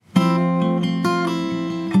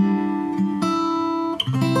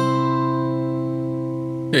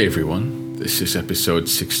Hey everyone, this is episode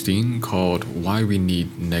 16 called Why We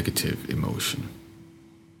Need Negative Emotion.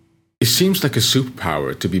 It seems like a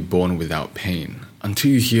superpower to be born without pain until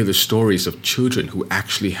you hear the stories of children who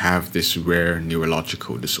actually have this rare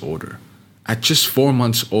neurological disorder. At just 4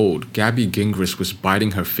 months old, Gabby Gingras was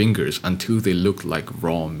biting her fingers until they looked like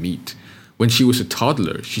raw meat. When she was a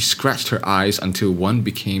toddler, she scratched her eyes until one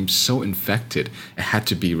became so infected it had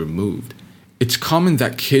to be removed. It's common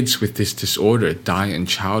that kids with this disorder die in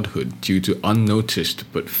childhood due to unnoticed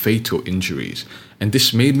but fatal injuries, and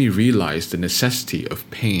this made me realize the necessity of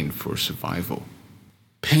pain for survival.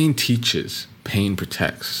 Pain teaches, pain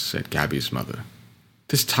protects, said Gabby's mother.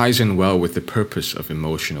 This ties in well with the purpose of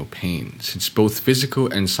emotional pain, since both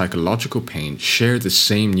physical and psychological pain share the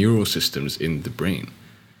same neural systems in the brain.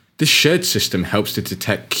 This shared system helps to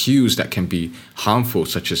detect cues that can be harmful,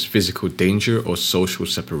 such as physical danger or social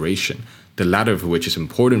separation, the latter of which is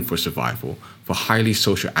important for survival for highly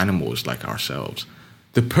social animals like ourselves.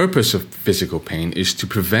 The purpose of physical pain is to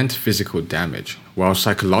prevent physical damage, while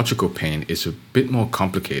psychological pain is a bit more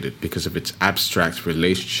complicated because of its abstract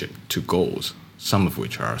relationship to goals, some of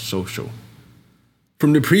which are social.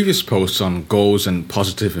 From the previous posts on goals and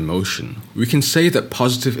positive emotion, we can say that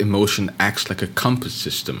positive emotion acts like a compass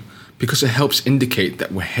system because it helps indicate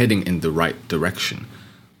that we're heading in the right direction.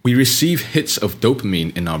 We receive hits of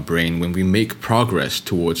dopamine in our brain when we make progress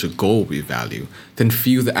towards a goal we value, then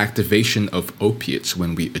feel the activation of opiates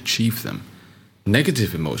when we achieve them.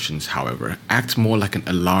 Negative emotions, however, act more like an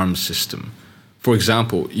alarm system. For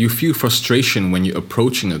example, you feel frustration when you're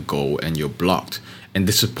approaching a goal and you're blocked, and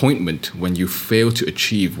disappointment when you fail to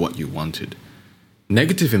achieve what you wanted.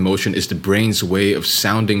 Negative emotion is the brain's way of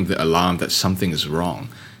sounding the alarm that something is wrong,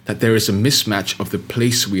 that there is a mismatch of the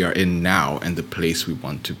place we are in now and the place we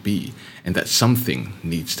want to be, and that something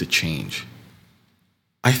needs to change.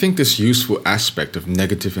 I think this useful aspect of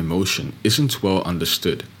negative emotion isn't well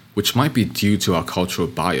understood, which might be due to our cultural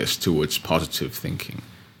bias towards positive thinking.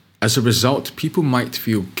 As a result, people might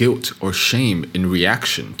feel guilt or shame in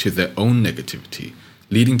reaction to their own negativity,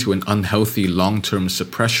 leading to an unhealthy long-term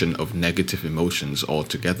suppression of negative emotions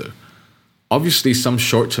altogether. Obviously, some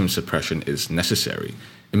short-term suppression is necessary.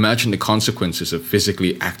 Imagine the consequences of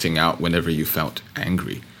physically acting out whenever you felt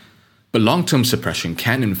angry. But long-term suppression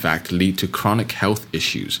can in fact lead to chronic health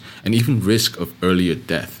issues and even risk of earlier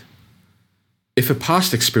death. If a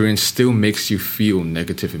past experience still makes you feel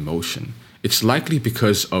negative emotion, it's likely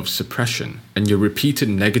because of suppression, and your repeated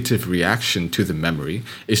negative reaction to the memory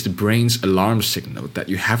is the brain's alarm signal that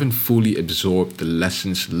you haven't fully absorbed the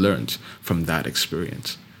lessons learned from that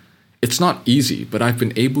experience. It's not easy, but I've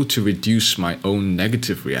been able to reduce my own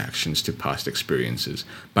negative reactions to past experiences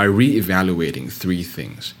by re-evaluating 3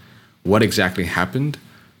 things: what exactly happened,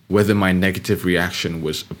 whether my negative reaction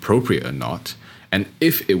was appropriate or not, and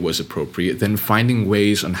if it was appropriate, then finding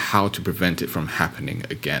ways on how to prevent it from happening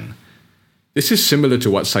again. This is similar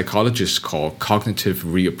to what psychologists call cognitive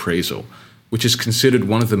reappraisal, which is considered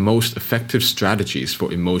one of the most effective strategies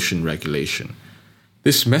for emotion regulation.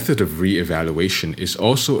 This method of re-evaluation is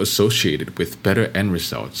also associated with better end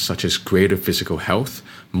results such as greater physical health,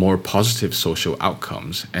 more positive social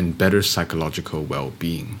outcomes, and better psychological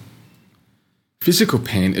well-being. Physical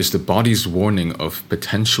pain is the body's warning of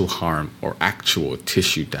potential harm or actual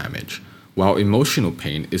tissue damage, while emotional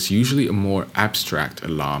pain is usually a more abstract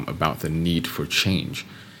alarm about the need for change.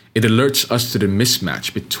 It alerts us to the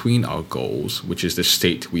mismatch between our goals, which is the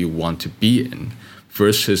state we want to be in,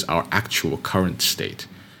 versus our actual current state.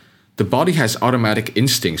 The body has automatic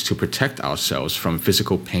instincts to protect ourselves from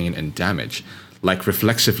physical pain and damage, like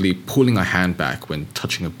reflexively pulling our hand back when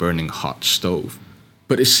touching a burning hot stove.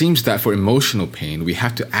 But it seems that for emotional pain, we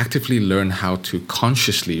have to actively learn how to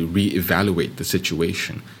consciously re-evaluate the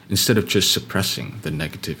situation instead of just suppressing the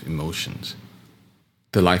negative emotions.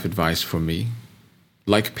 The life advice for me: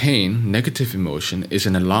 like pain, negative emotion is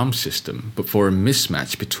an alarm system, but for a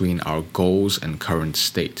mismatch between our goals and current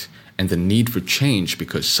state, and the need for change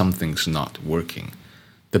because something's not working.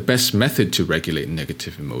 The best method to regulate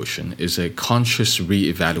negative emotion is a conscious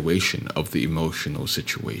re-evaluation of the emotional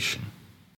situation.